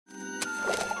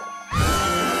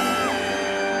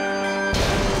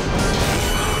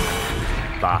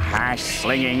The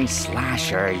hash-slinging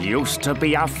slasher used to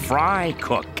be a fry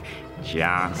cook,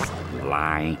 just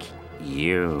like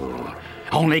you.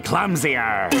 Only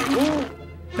clumsier.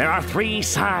 There are 3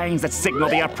 signs that signal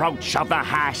the approach of the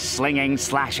hash-slinging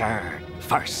slasher.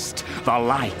 First, the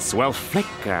lights will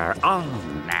flicker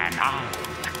on and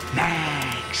off.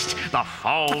 Next, the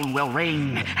phone will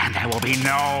ring and there will be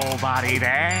nobody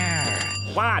there.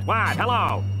 What?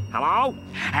 Hello? Hello?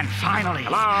 And finally,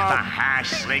 hello? The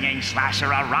hash-slinging slasher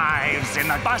arrives in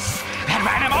the bus that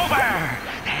ran him over.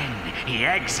 Then he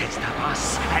exits the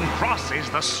bus and crosses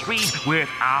the street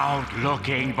without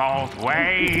looking both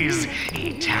ways.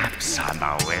 He taps on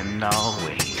the window,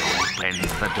 he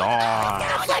opens the door.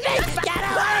 Get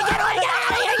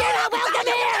out! Welcome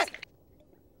here!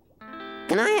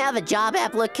 Can I have a job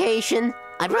application?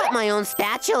 I brought my own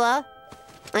spatula.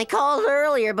 I called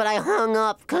earlier, but I hung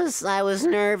up because I was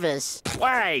nervous.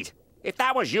 Wait! If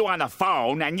that was you on the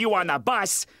phone and you on the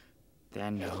bus,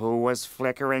 then who was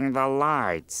flickering the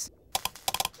lights?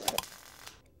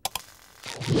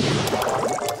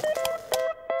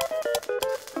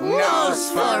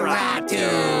 Nosferatu!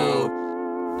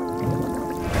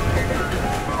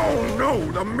 Oh no,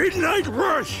 the midnight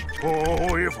rush!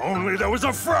 Oh, if only there was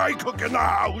a fry cook in the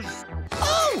house!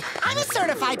 Oh, I'm a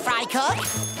certified fry cook.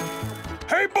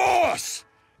 Hey, boss!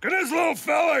 Can this little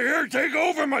fella here take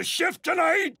over my shift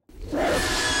tonight?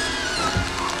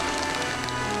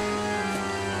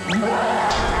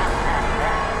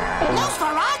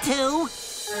 Nosferatu?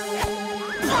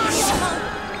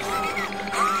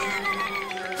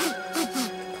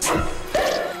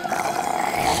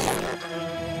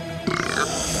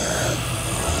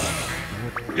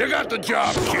 You got the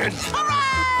job, kid.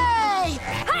 Hooray!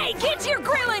 Hey, get your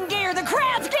grilling gear! The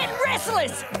crowd's getting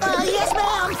restless! Yes,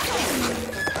 ma'am.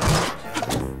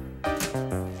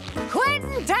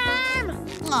 Quitting time!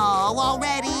 Oh,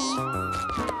 already?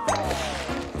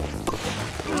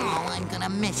 Oh, I'm gonna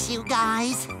miss you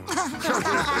guys.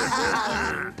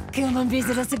 Come and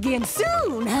visit us again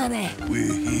soon, honey.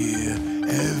 We're here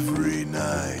every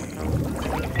night.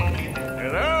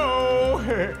 Hello!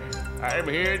 I'm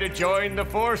here to join the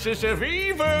forces of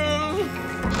evil!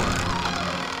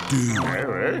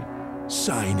 Dude,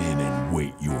 sign in and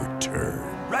wait your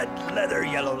turn. Red leather,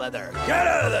 yellow leather. Get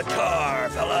out of the car,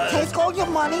 fellas! Take all your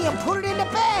money and put it in the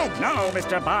bed. No,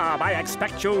 Mr. Bob, I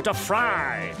expect you to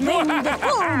fry. Then the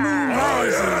full moon I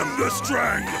rises. am the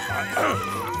strangler.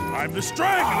 I'm the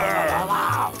strangler.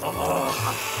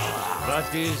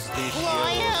 What is this?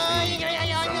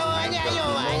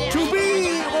 To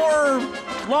be or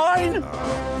line?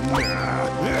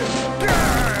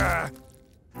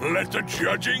 Let the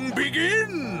judging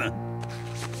begin.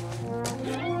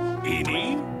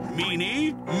 Eeny,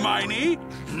 meeny, miny,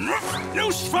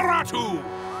 Nosferatu!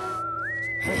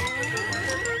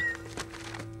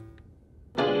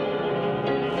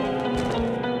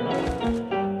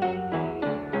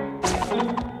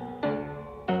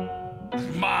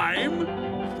 Mime?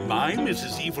 Mime is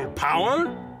his evil power?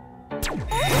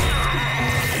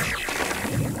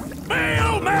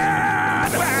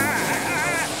 Mailman!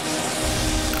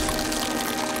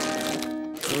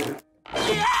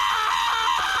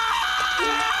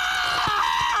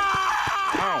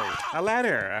 Oh, a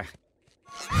letter.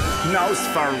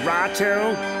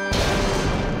 Nosferatu?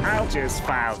 I'll just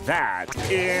file that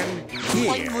in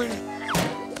here.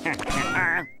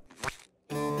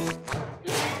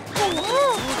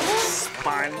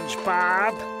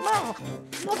 SpongeBob?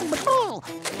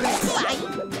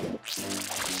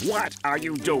 What are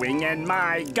you doing in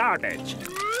my garbage?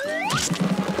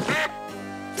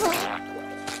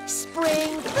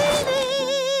 Spring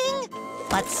cleaning!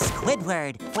 But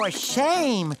Squidward, for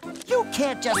shame! You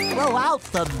can't just throw out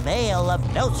the mail of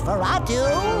Nosferatu!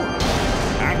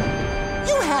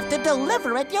 You have to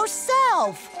deliver it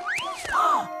yourself!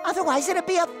 Otherwise it'll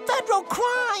be a federal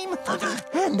crime!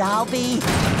 And I'll be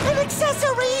an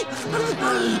accessory!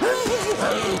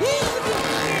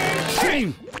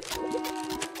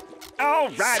 All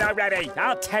right already.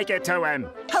 I'll take it to him.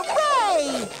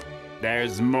 Hooray!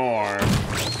 There's more.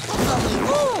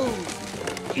 Ooh.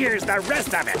 Here's the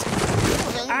rest of it.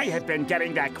 I have been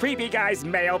getting that creepy guy's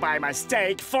mail by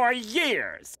mistake for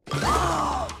years.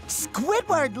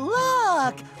 Squidward,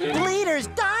 look! Bleeder's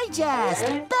Digest!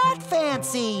 Bat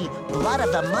Fancy! Blood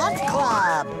of the Month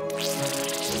Club!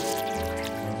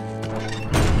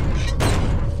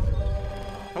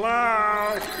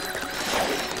 Hello?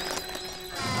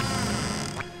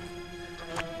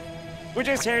 We're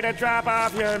just here to drop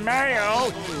off your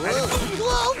mail.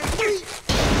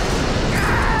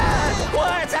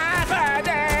 What's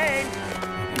happening?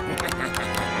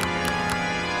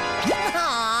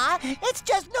 Aw, it's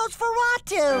just Nosferatu!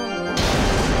 Nosferatu!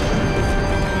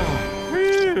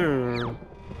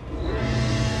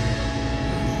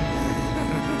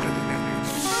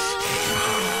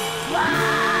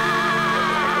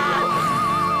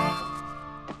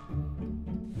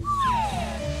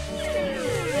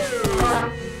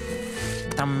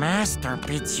 The master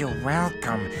bids you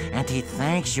welcome, and he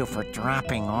thanks you for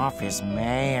dropping off his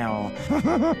mail.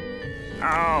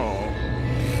 Oh.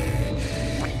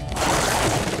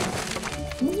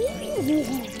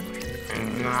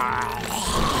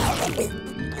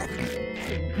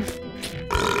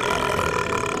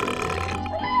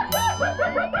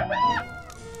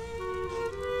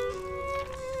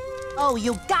 Oh,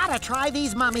 you gotta try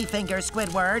these mummy fingers,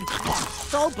 Squidward.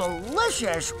 So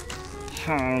delicious.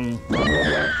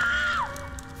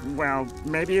 Well,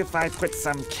 maybe if I put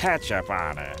some ketchup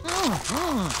on it.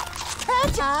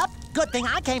 Ketchup? Good thing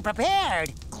I came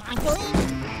prepared.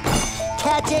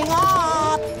 Catching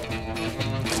up!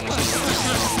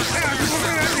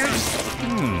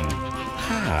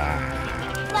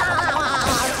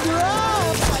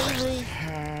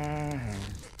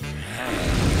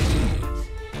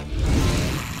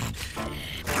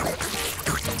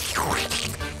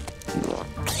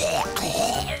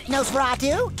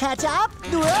 Nosferatu, catch up.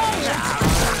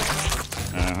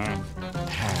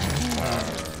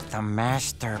 The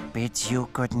master bids you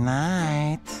good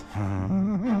night.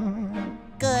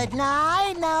 Good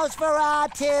night,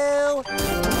 Nosferatu.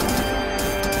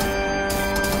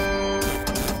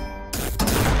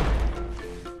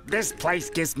 This place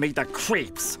gives me the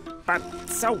creeps. But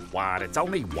so what? It's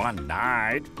only one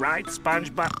night, right,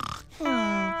 SpongeBob?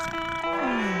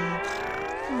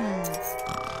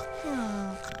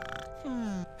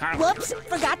 Whoops,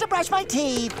 forgot to brush my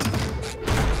teeth.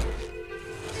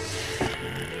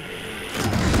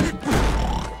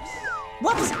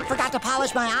 Whoops, forgot to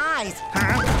polish my eyes.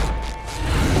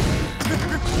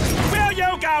 Will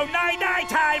you go night-night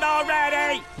time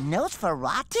already?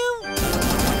 Nosferatu?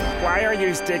 Why are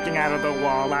you sticking out of the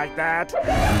wall like that?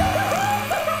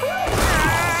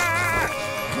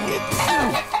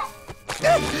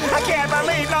 I can't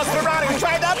believe Nosferatu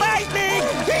tried to bite me!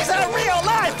 He's a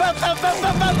real-life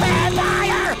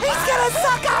vampire! He's gonna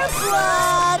suck our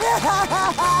blood!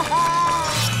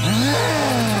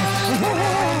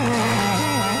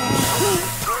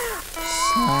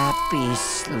 Slappy,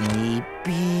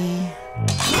 sleepy.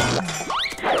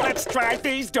 Let's try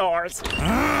these doors.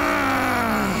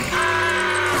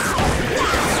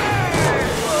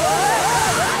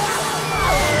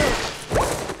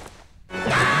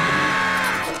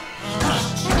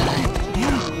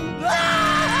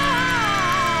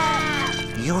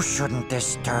 You shouldn't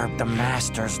disturb the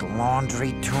master's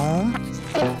laundry tomb.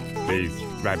 He's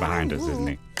right behind us, isn't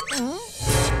he?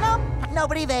 Nope,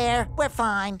 nobody there. We're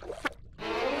fine.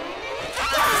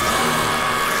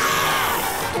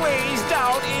 Please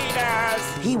don't eat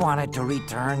us! He wanted to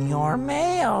return your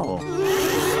mail.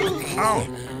 Oh,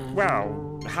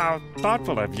 well, how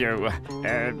thoughtful of you.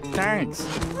 Thanks.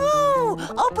 Ooh,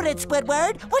 open it,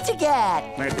 Squidward. What you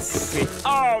get? Let's see.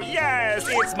 Oh, yes,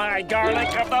 it's my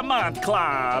Garlic of the Month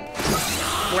Club.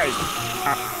 Wait,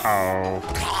 uh-oh.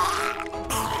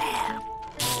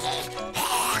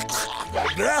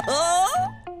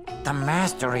 The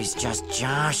master is just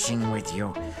joshing with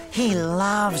you. He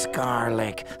loves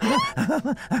garlic.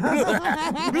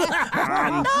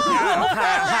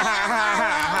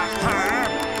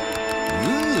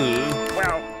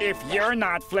 Well, if you're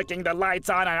not flicking the lights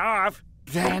on and off,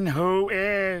 then who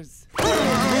is? Phantom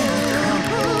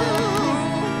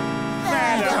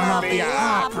of the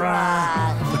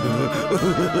Opera!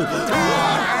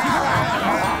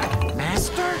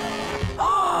 Master?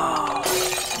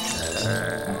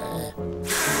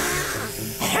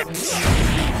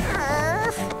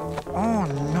 Oh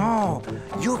no,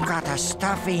 you got a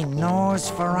stuffy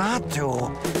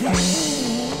Nosferatu.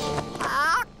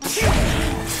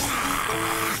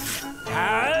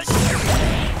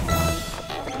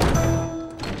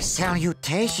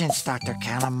 Salutations, Dr.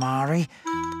 Calamari.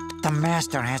 The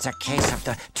master has a case of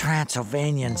the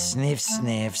Transylvanian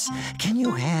sniffs. Can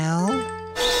you help?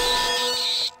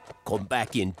 Come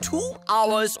back in 2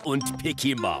 hours and pick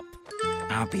him up.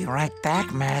 I'll be right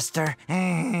back, master.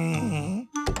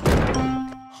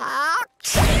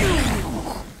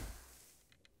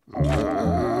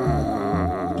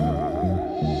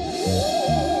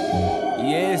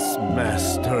 Yes,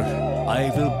 master.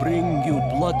 I will bring you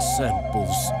blood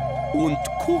samples and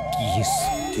cookies.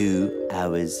 2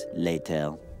 hours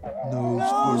later.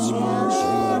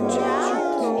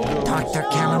 Dr.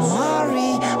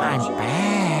 Calamari, I'm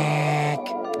back.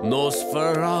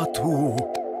 Nosferatu,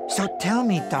 So tell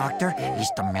me, Doctor,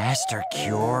 is the master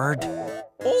cured?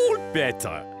 All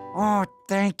better. Oh,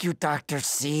 thank you, Dr.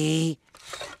 C.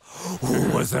 Who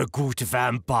was a good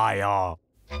vampire?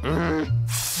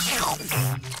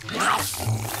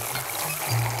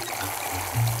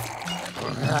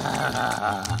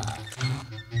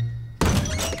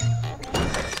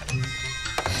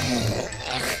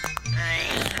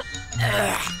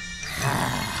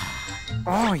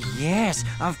 Oh, yes,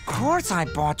 of course I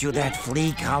bought you that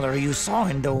flea collar you saw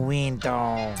in the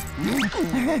window.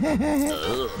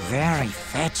 Very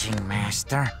fetching,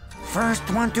 Master. First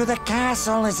one to the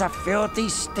castle is a filthy,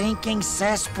 stinking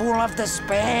cesspool of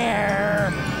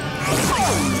despair.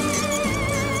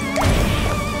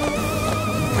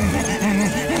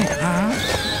 Huh?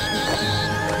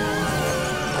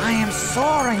 I am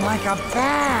soaring like a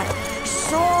bat.